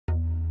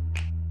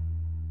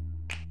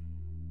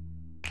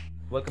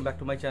Welcome back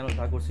to my channel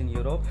Thakur's in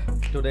Europe.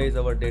 Today is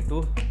our day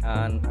 2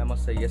 and I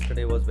must say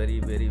yesterday was very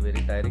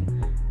tiring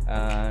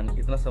and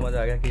इतना समझ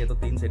आ गया कि ये तो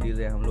 3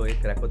 cities हैं, हम लोग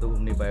एक क्रैको तो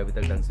घूम नहीं पाए अभी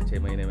तक ढंग से 6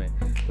 महीने में,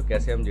 तो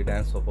कैसे हम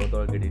जिडान, सोपोत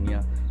और गिडिनिया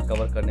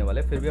कवर करने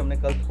वाले। फिर भी हमने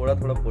कल थोड़ा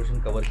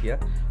पोर्शन कवर किया।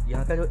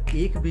 यहाँ का जो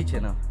एक बीच है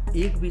ना,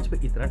 एक बीच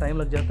पे इतना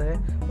टाइम लग जाता है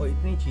और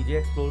इतनी चीज़ें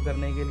एक्सप्लोर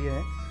करने के लिए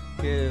है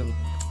कि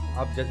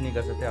आप जज नहीं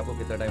कर सकते आपको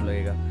कितना टाइम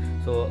लगेगा।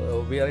 So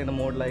we are in a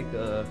mode like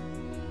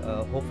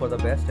hope for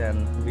the best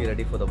and be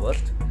ready for the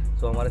worst.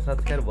 तो हमारे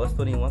साथ खैर वर्स्ट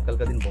तो नहीं हुआ, कल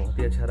का दिन बहुत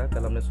ही अच्छा रहा।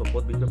 कल हमने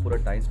सोपोत बीच पे पूरा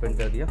टाइम स्पेंड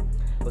कर दिया,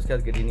 उसके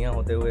बाद गिडिनिया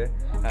होते हुए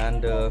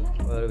एंड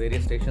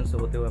वेरियस स्टेशन से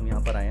होते हुए हम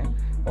यहाँ पर आए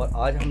हैं। और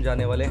आज हम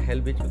जाने वाले हैं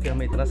हेल बीच, क्योंकि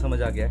हमें इतना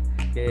समझ आ गया है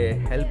कि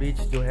हेल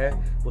बीच जो है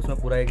उसमें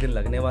पूरा एक दिन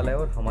लगने वाला है।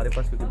 और हमारे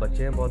पास क्योंकि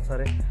बच्चे हैं बहुत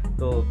सारे,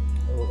 तो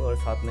और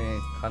साथ में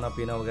खाना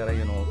पीना वगैरह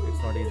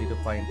it's not easy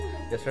to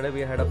find. Yesterday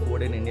we had a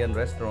food in Indian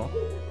restaurant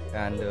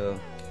and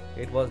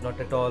it was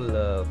not at all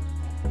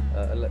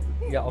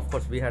yeah, of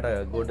course we had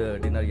a good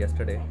dinner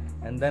yesterday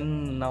and then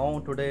now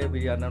today we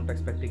are not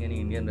expecting any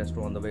Indian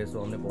restaurant on the way,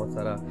 so हमने बहुत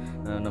सारा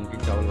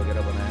नमकीन चावल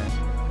वगैरह बनाया है,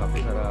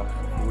 काफ़ी सारा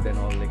फूड एंड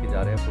ऑल लेके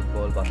जा रहे हैं,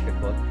 football,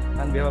 basketball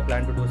and we have a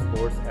plan to do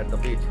sports at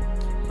the beach.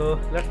 So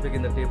let's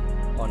begin the trip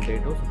on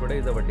day 2. So today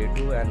is our day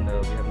 2 and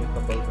we have new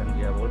couples and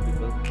we have old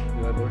people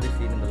you have already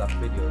seen in the last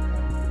video.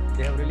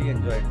 They have really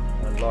enjoyed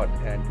a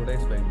lot and today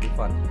is going to be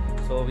fun.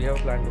 So we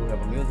have a plan to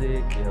have a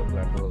music, we have a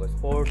plan to have a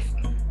sports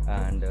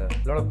and a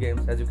lot of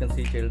games. As you can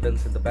see children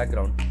in the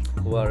background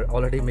who are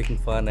already making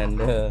fun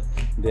and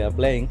they are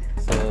playing.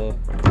 So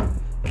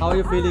how are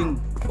you feeling,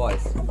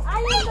 boys?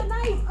 I love the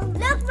night.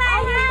 Look my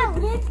house.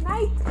 Great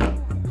night.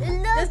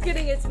 Just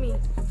kidding, it's me.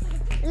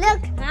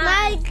 Look,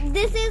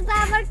 this is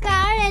our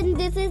car and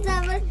this is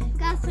our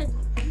castle.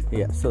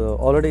 Yeah, so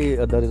already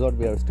the resort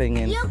we are staying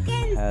in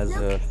has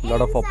a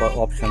lot of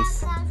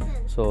options.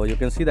 So you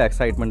can see the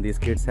excitement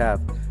these kids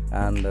have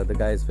and the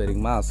guy is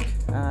wearing mask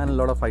and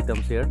a lot of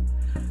items here.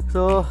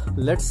 So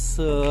let's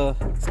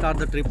start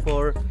the trip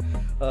for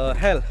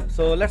Hel.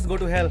 So let's go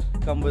to Hel.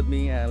 Come with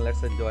me and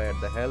let's enjoy at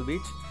the Hel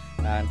beach.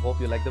 And hope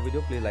you like the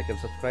video. Please like and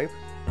subscribe.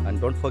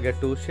 And don't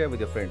forget to share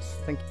with your friends.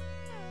 Thank you.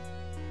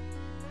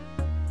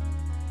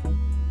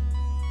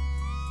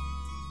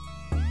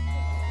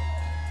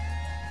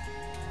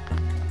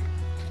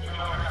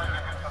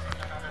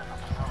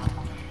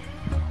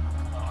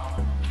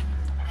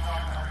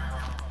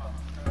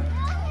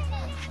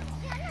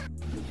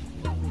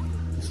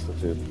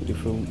 A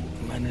beautiful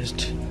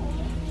managed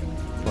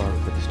park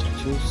with the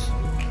statues.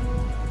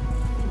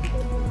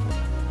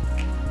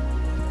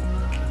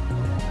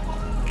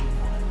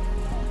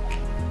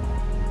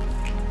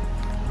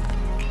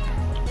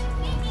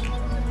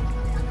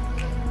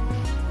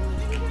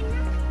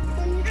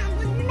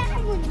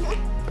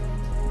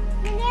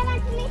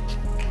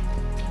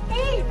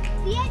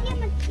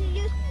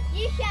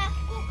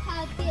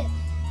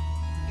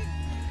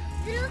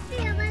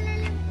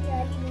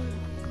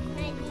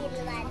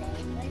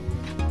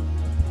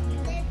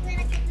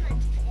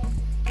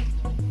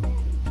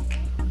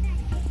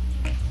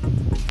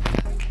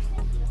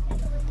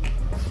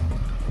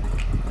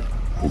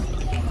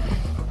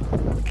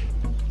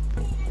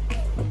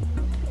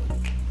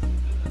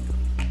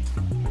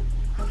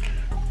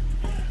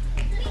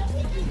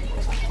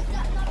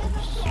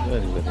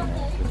 Very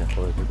nice, it's a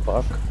decorated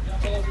park.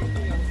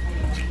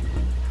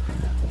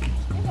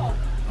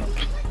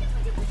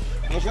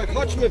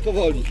 Chodźmy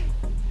powoli.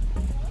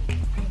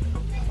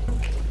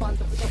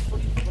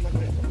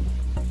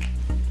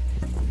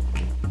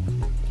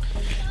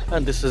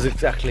 And this is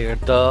exactly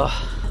at the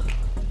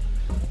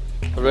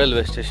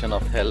railway station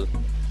of Hel.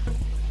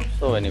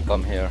 So when you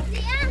come here,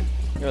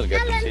 you will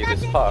get to see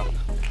this park.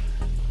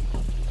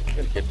 You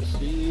will get to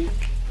see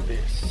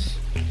this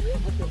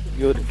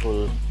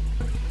beautiful,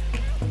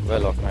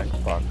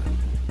 well-organized park.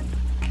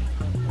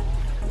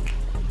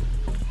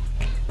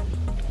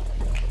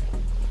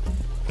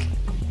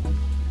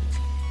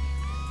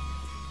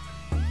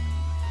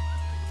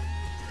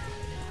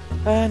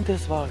 And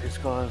this park is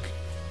called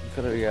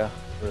Fokarium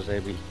and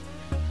Cyprus.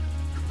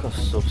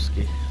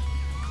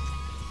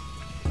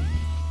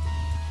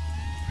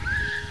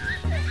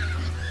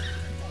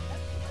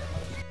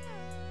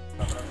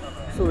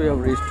 So we have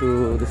reached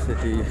to the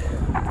city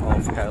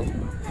of Hel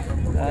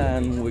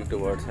and moving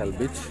towards Hel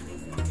beach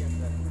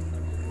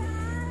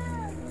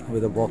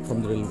with a walk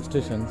from the railway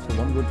station. So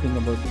one good thing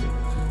about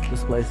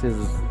this place is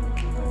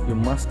you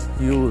must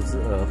use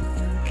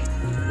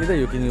either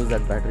you can use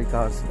that battery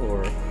cars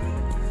or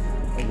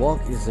a walk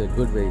is a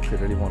good way if you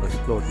really want to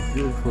explore the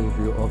beautiful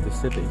view of the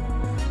city.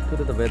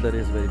 Today the weather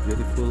is very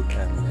beautiful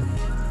and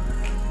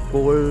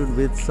cold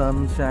with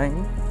sunshine,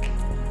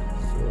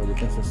 so you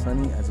can see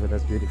sunny as well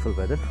as beautiful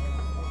weather.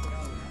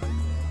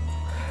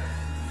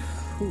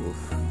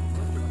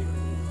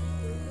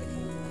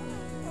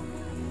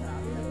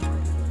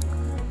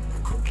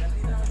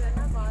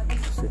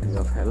 City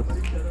of Hel.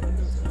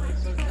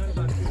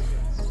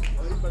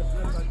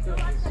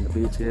 And the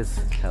beach is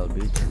Hel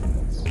Beach.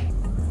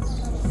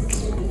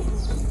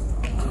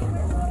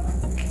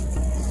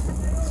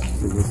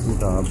 So you see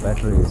the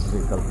battery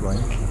vehicle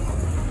flowing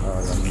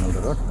running on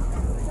the road.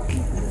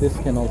 This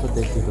can also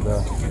take you to the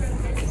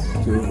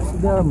tubes.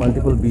 There are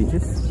multiple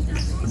beaches,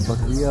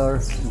 but we are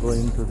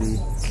going to the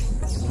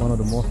one of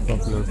the most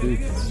popular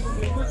beaches.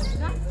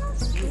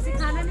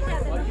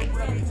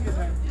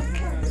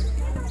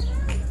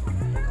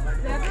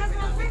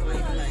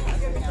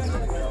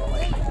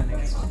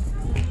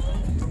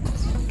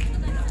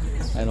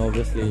 And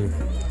obviously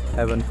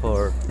heaven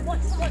for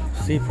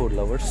seafood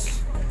lovers.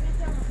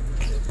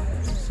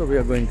 So we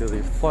are going to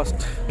the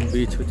first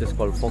beach, which is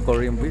called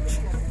Fokarium beach.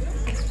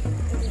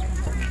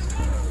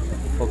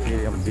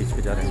 Fokarium beach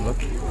पे जा रहे हैं हम लोग।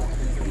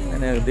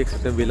 मैंने देख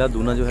सकते हैं विला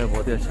दूना जो है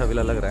बहुत ही अच्छा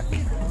विला लग रहा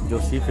है, जो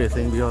सी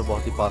फेसिंग भी है और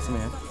बहुत ही पास में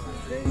है।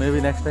 मे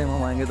भी नेक्स्ट टाइम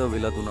हम आएंगे तो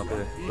विला दूना पे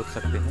रुक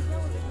सकते हैं।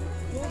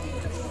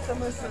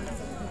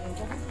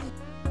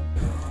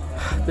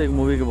 तो एक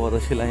मूवी की बहुत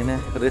अच्छी लाइन है,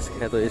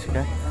 रिस्क है तो इश्क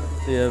है।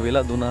 तो ये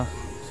विला दूना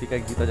उसी का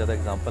एक जीता जाता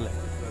एग्जाम्पल है।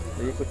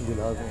 तो ये कुछ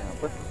विलास हैं यहाँ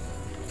पर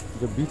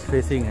जो बीच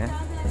फेसिंग है,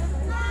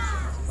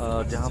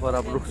 जहाँ पर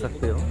आप रुक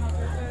सकते हो।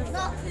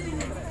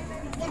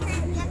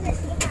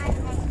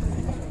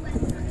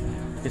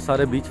 ये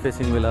सारे बीच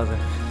फेसिंग विलास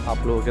हैं।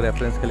 आप लोगों के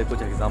रेफरेंस के लिए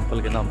कुछ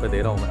एग्जांपल के नाम पे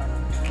दे रहा हूँ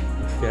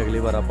मैं, कि अगली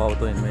बार आप आओ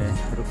तो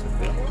इनमें रुक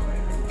सकते हो।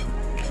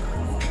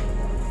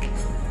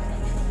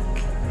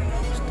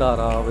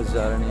 स्टारा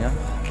विजारनिया,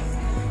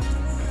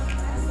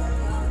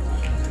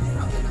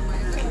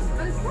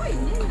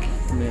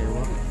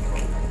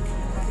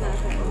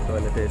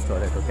 toilet is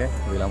toilet, okay?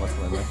 Villa must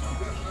be nice.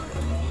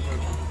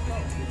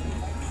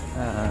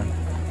 And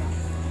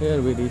here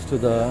we reach to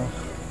the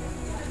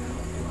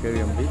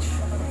Fokarium beach.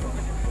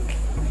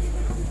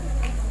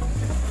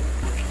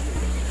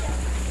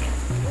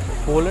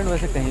 Poland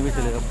वैसे कहीं भी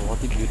चलेगा,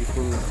 बहुत ही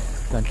ब्यूटीफुल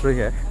कंट्री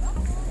है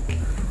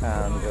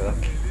एंड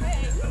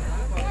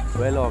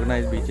वेल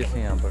ऑर्गेनाइज बीचेस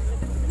हैं यहाँ पर।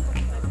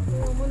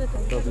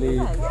 प्रॉब्ली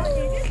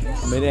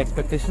मेरी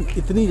एक्सपेक्टेशन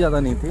इतनी ज़्यादा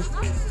नहीं थी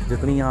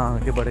जितनी यहाँ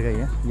आके बढ़ गई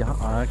है। यहाँ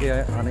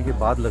आने के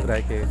बाद लग रहा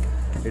है कि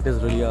it is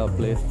really a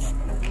place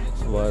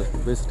worth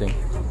visiting.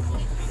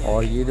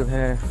 और ये जो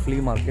है फ्ली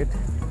मार्केट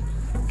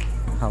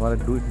हमारा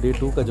डे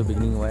 2 का जो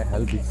बिगनिंग हुआ है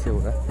हेल बीच से हो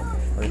रहा है,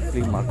 और एक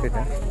फ्ली मार्केट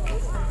है।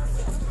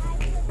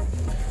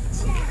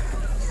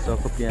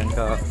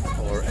 Priyanka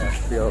or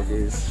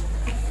pierogies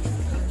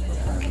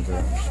and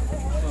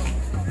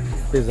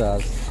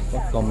pizzas,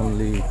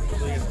 commonly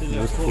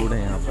used food है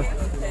यहाँ पर।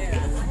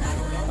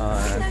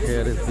 And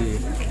here is the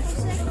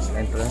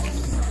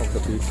entrance of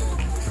the beach.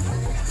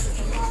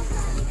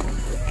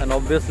 And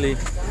obviously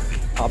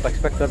आप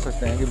एक्सपेक्ट कर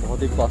सकते हैं कि बहुत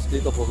ही कॉस्टली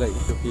तो होगा ही,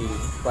 क्योंकि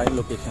प्राइम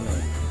लोकेशन है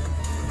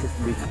इस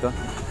बीच का।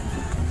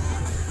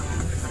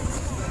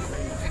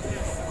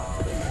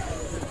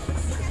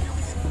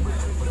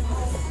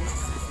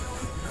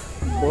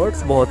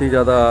 बर्ड्स बहुत ही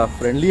ज़्यादा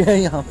फ्रेंडली है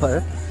यहाँ पर,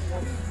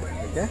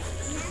 ठीक है।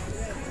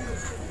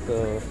 तो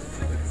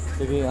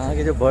क्योंकि यहाँ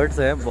के जो बर्ड्स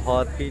हैं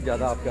बहुत ही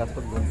ज़्यादा आपके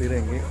आसपास घूमती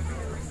रहेंगे,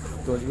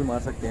 चोंच भी मार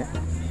सकते हैं।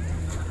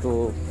 तो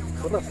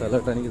थोड़ा सा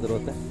अलर्ट रहने की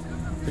ज़रूरत है,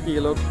 क्योंकि ये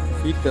लोग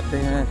फीड करते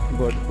हैं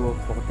बर्ड को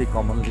बहुत ही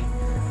कॉमनली,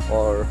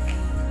 और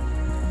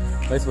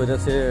इस वजह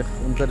से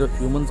उनका जो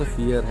ह्यूमन से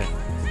फियर है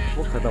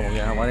वो ख़त्म हो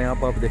गया। हमारे यहाँ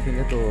पर आप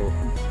देखेंगे तो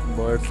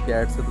बर्ड्स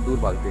कैट से तो दूर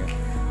भागते हैं,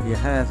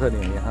 यहाँ ऐसा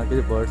नहीं है। यहाँ के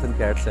जो बर्ड्स एंड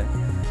कैट्स हैं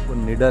वो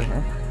निडर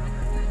हैं,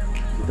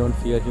 you don't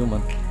fear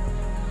human.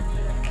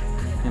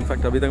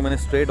 In fact अभी तक मैंने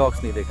स्ट्रे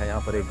डॉग्स नहीं देखा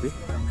यहाँ पर एक भी।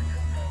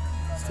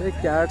 स्ट्रे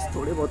कैट्स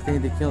थोड़े बहुत कहीं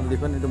दिखे हो तो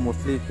देखो, नहीं तो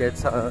mostly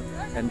cats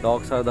and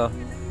dogs are the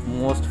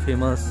most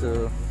famous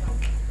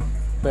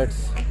pets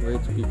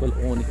which people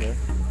own here.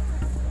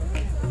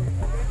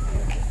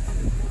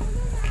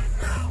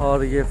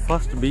 और ये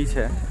फर्स्ट बीच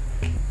है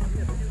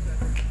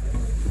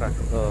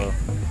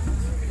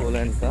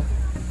पोलैंड का,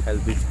 हेल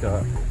बीच का।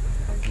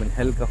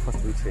 हेल का फर्स्ट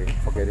बीच है,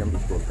 फोकेरियम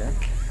बीच बोलते हैं।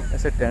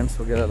 ऐसे टेंट्स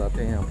वगैरह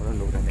लाते हैं यहाँ पर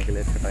लोग रहने के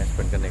लिए, अच्छा टाइम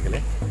स्पेंड करने के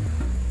लिए।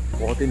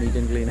 बहुत ही नीट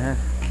एंड क्लीन है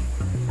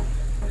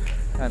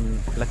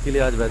एंड लकीली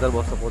आज वेदर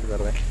बहुत सपोर्ट कर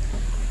रहा है।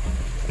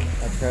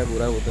 अच्छा है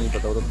बुरा है वो तो नहीं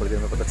पता, वो तो थोड़ी देर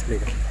में पता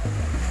चलेगा।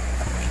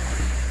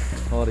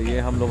 और ये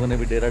हम लोगों ने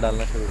भी डेरा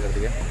डालना शुरू कर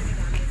दिया।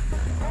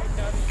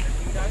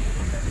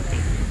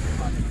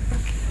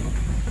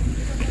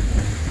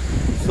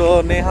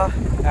 सो नेहा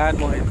एंड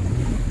मोहित,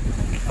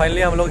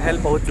 फाइनली हम लोग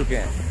हेल पहुँच चुके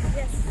हैं।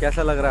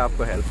 कैसा लग रहा है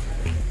आपको हेल?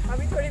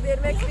 अभी थोड़ी देर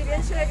में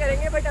एक्सपीरियंस शेयर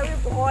करेंगे, बट अभी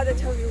बहुत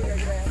अच्छा व्यू लग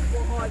रहा है,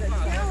 बहुत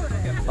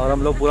अच्छा। और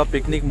हम लोग पूरा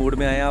पिकनिक मूड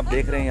में आए हैं। आप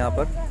देख रहे हैं यहाँ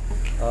पर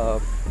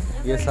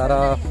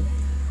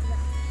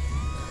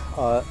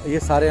ये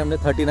सारे हमने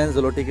 39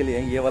 ज़लोटी के लिए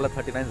हैं। ये वाला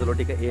 39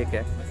 ज़लोटी का एक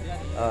है,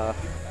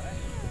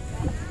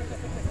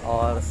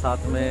 और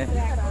साथ में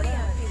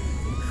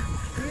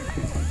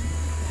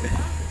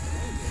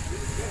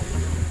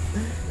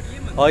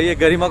और ये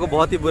गरिमा को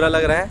बहुत ही बुरा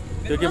लग रहा है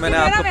क्योंकि मैंने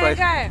आपको प्राइस,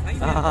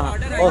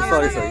 ओह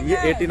सॉरी ये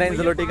 89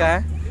 ज़लोटी का है।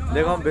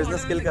 देखो हम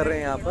बिजनेस स्किल कर रहे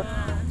हैं यहाँ पर,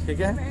 ठीक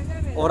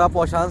है। और आप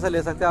औशान से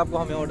ले सकते हैं, आपको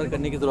हमें ऑर्डर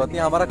करने की ज़रूरत नहीं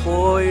है। हमारा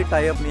कोई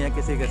टाई अप नहीं है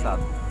किसी के साथ,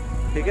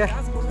 ठीक है।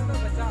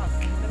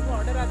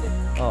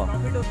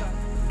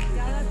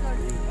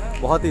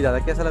 बहुत ही ज़्यादा।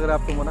 कैसा लग रहा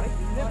है आपको मोना?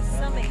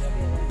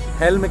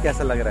 हेल में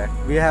कैसा लग रहा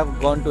है? We have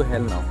gone to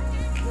hell now.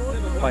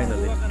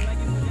 Finally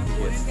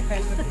yes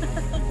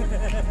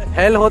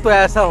hello हो तो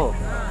ऐसा हो,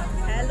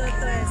 हेल हो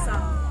तो ऐसा।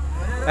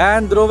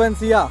 एंड ध्रुव एंड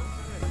सिया,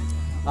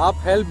 आप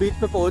हेल बीच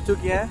पे पहुंच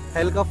चुकी हैं।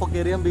 हेल का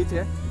फोकेरियम बीच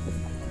है।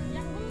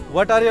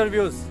 What are your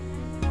views?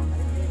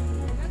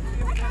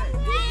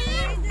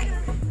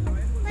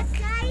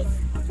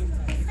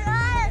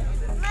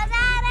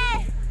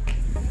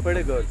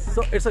 Pretty good.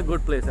 So it's a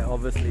good place,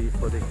 obviously,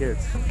 for the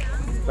kids,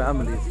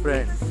 families,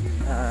 friends,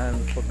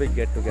 and for big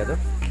get-together.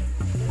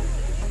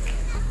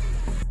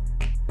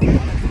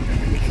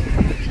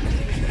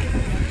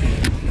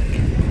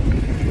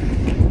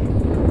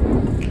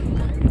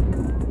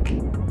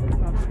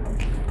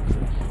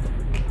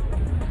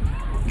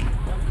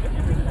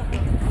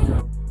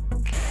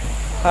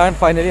 And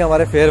finally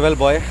हमारे फेयरवेल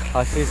बॉय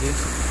आशीष जी,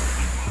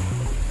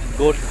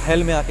 गोट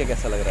हेल में आके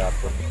कैसा लग रहा है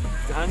आपको?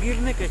 जहांगीर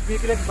ने कश्मीर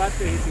के लिए एक बात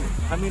कही थी,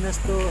 हम ही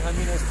नस्तो, हम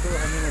ही नस्तो,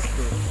 हम ही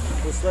नस्तो,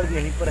 उस स्वर्ग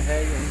यहीं पर है,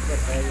 यहीं पर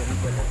है, यहीं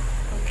पर है।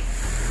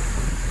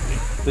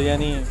 तो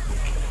यानी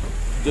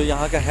जो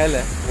यहाँ का हेल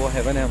है वो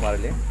हेवन है हमारे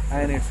लिए,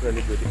 एंड इट्स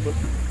रियली ब्यूटीफुल।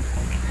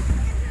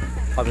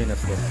 अभी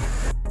नस्तो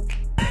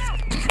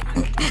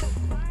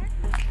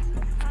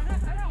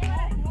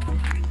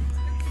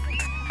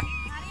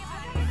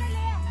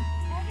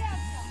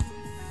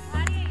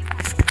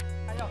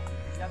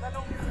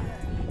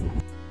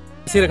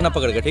इसी रखना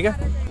पकड़ के, ठीक है?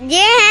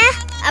 ये है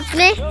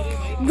अपने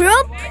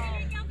ग्रुप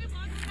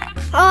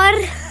और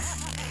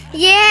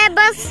ये है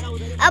बस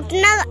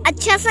अपना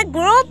अच्छा सा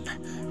ग्रुप।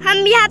 हम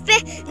यहाँ पे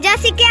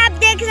जैसे कि आप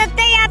देख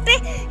सकते हैं यहाँ पे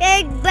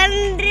एक बन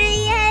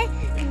रही है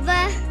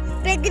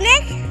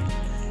पिकनिक,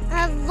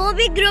 वो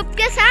भी ग्रुप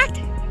के साथ।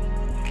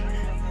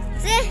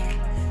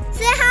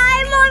 से हाय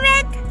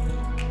मोहित,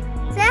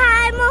 से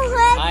हाय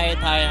मोहित, हाय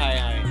हाय हाय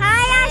हाय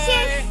हाय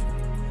आशीष,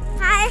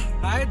 हाय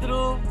हाय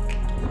ध्रुव,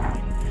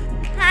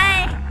 हाय।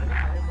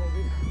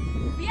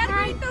 We are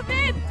going to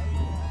bed.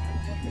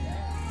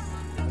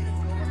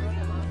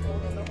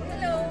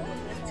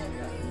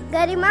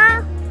 Garima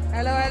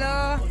hello hello.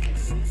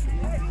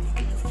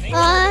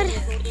 और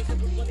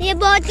ये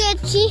बहुत ही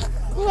अच्छी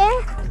है।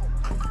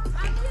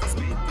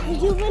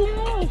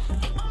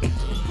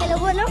 हेलो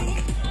बोलो,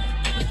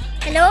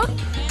 हेलो,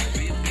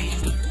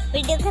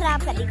 वीडियो खराब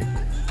करेगा।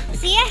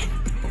 सी है,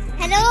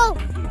 हेलो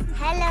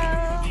हेलो।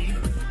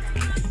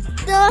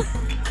 तो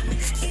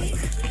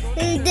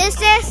this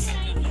is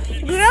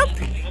group,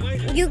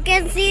 you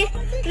can see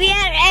we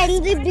are at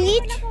the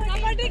beach.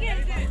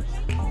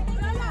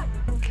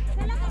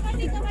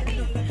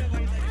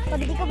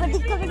 Kabaddi kabaddi kabaddi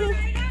kabaddi.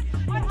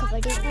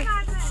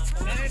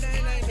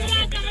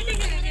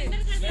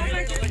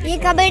 ये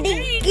कबड्डी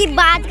की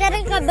बात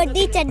करें,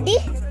 कबड्डी चड्डी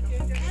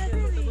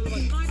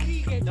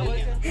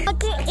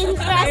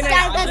इंटरेस्ट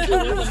आएगा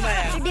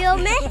वीडियो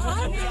में।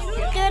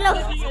 चलो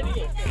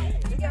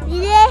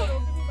ये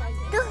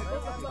तो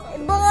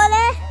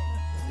बोले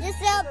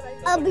जैसे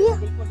अभी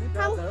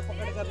हम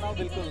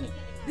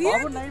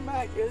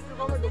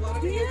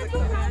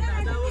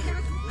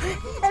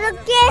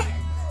रुके,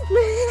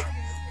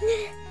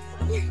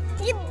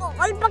 ये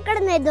बॉल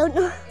पकड़ने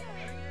दोनों।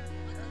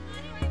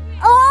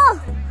 ओ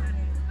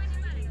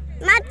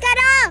मत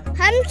करो,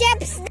 हम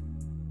चिप्स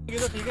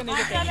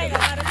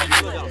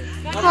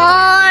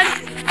और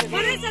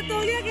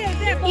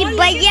ये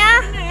भैया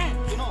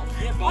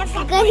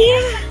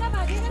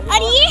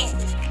और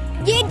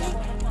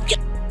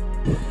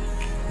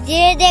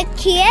ये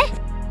देखिए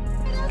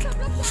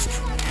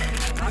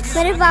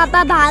मेरे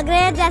पापा भाग रहे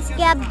हैं, जैसे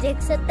कि आप देख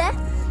सकते हैं।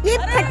 ये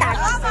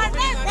फटाफट,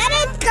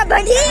 अरे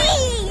कबड्डी,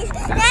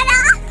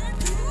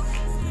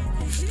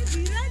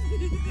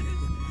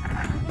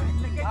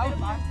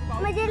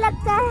 मुझे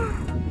लगता है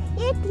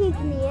ये ठीक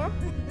नहीं है,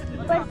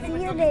 पर सी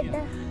यू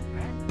लेटर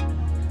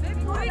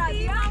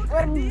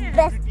और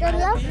बेस्ट ऑफ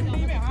लक।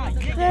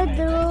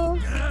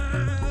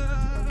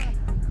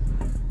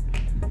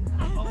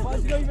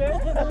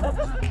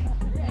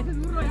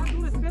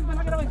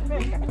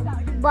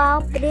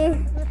 बाप रे,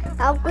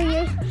 आपको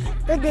ये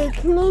तो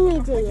देखनी ही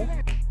चाहिए।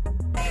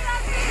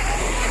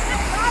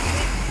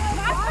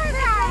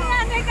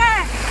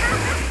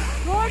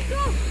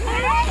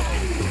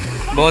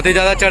 बहुत ही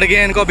ज़्यादा चढ़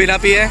गए इनको बिना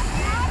पिए।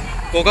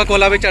 कोका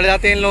कोला भी चढ़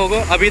जाते हैं इन लोगों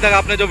को। अभी तक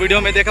आपने जो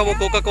वीडियो में देखा वो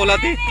कोका कोला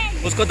थी,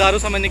 उसको दारू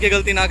समझने की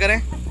गलती ना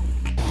करें।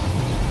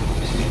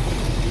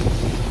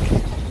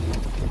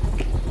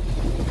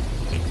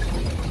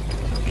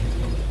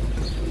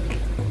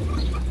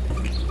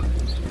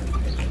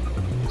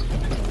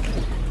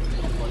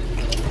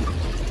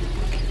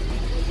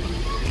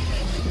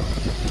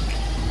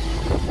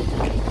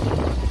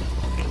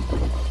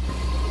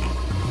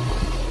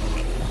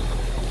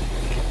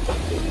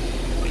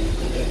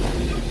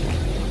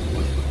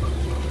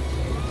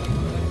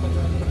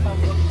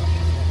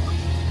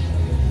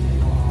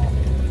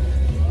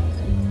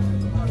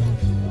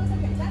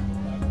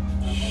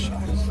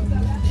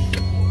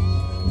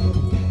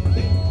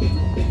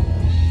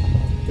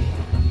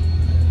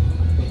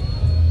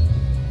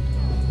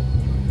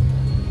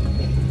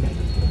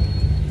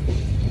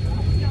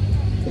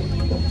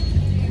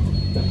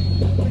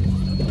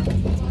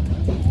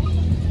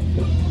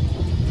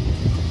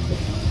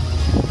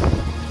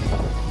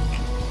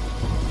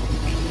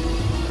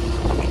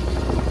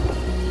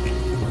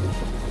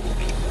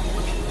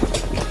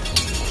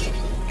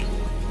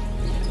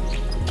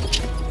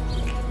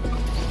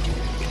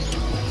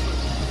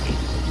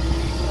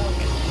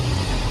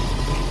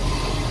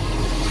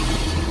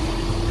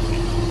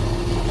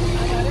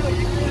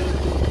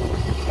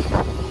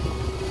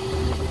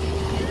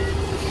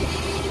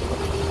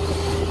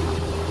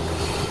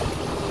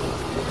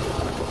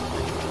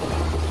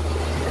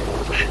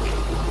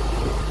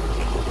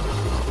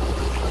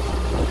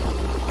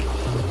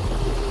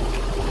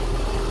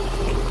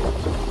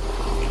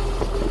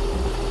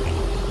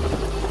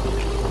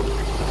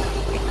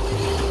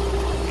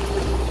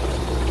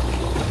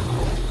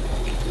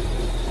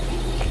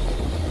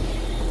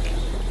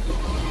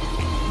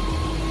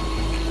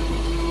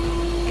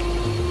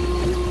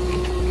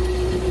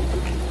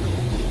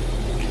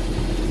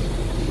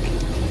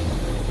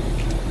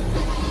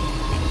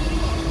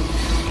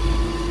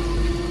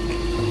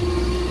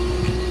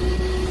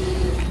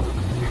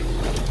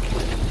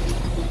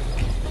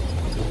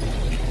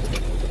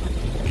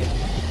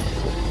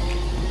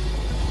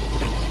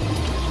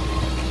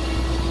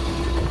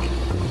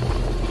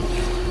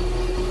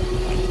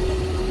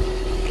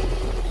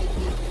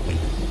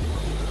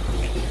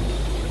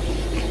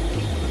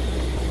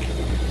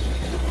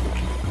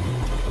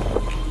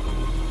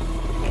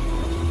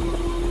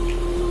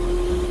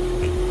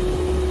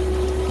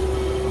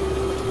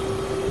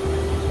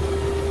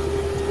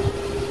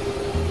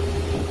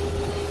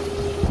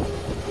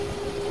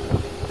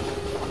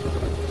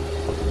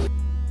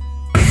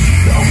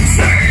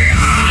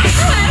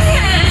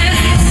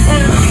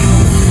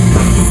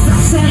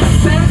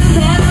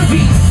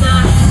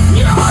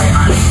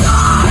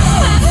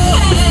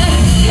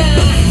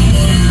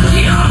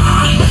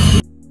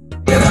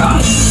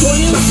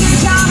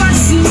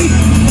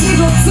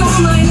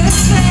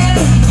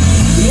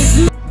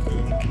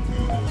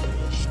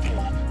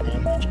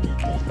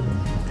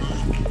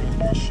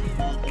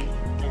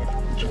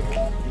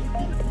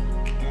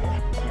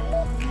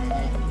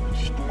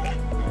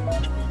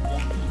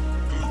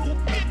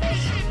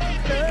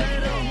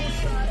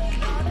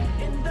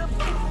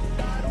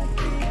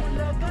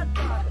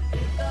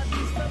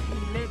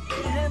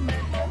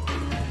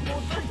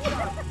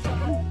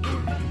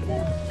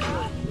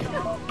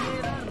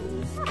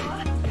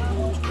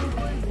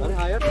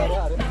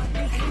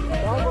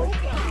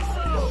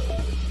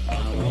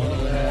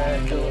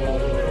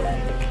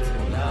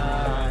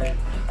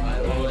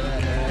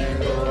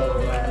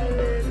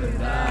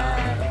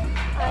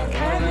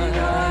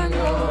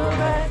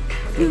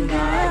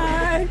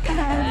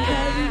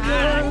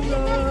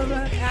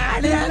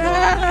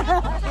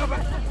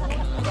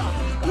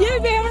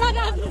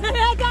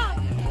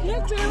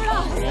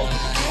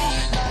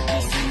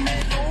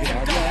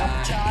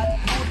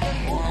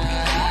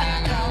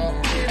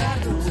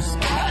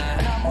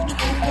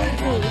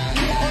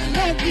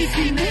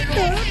 किसी ने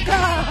टोका।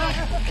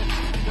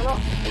 चलो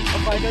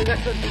अब फाइनल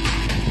जैक्सन।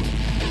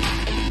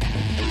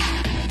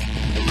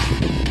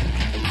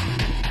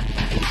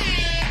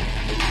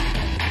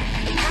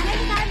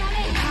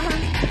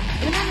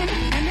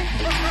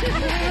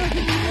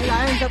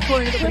 सबको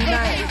इनको बनना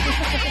है।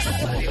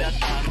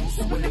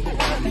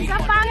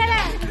 सब पागल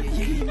है,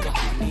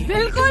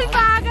 बिल्कुल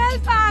पागल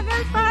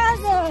पागल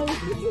पागल।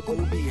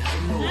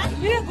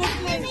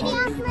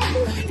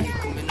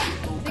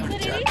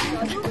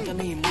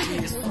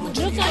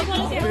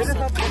 मेरे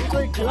साथ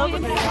कोई क्लब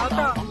नहीं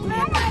आता,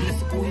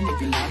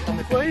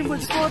 कोई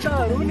मुझको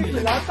दारू नहीं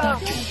पिलाता।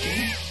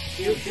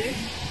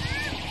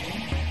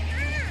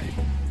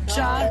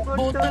 4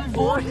 बोतल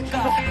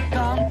वोडका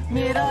काम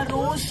मेरा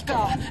रोज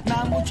का,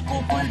 ना मुझको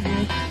कोई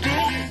रोके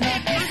ना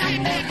किसी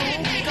ने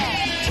रोका।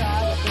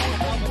 4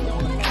 बोतल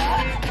वोडका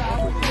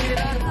काम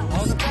मेरा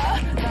रोज का,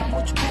 ना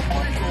मुझको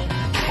कोई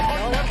रोके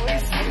ना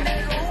किसी ने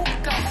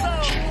रोका।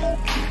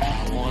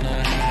 I wanna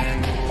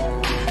hang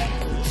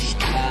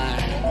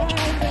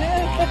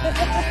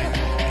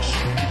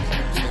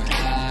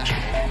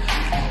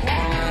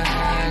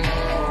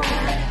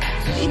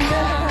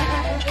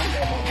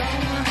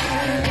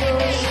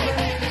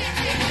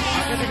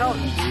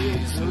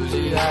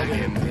सूझी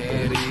आगे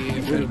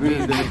मेरी, फिर भी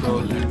देखो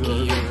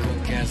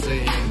कैसे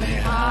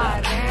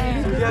निहारे।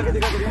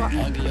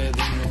 अगले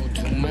दिन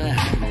उठूं मैं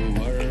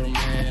हैंगओवर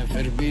में,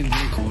 फिर भी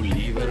देखो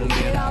लीवर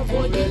मेरा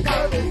वो देखा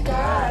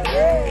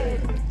बिगाड़े।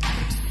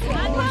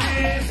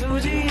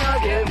 सूझी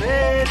आगे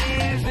मेरी,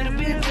 फिर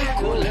भी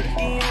देखो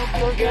लड़कियों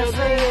को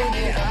कैसे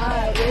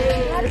निहारे।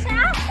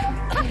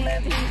 अगले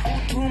दिन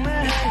उठूं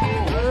मैं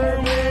हैंगओवर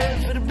में,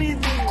 फिर भी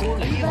देखो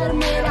लीवर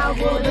मेरा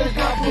वो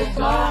देखा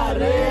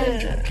बिगाड़े।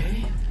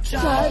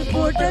 4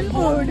 बोतल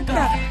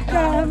वोडका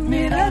काम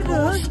मेरा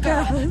रोज का,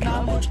 ना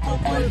मुझको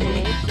कोई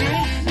रोके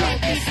ना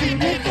किसी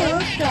ने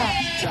टोका।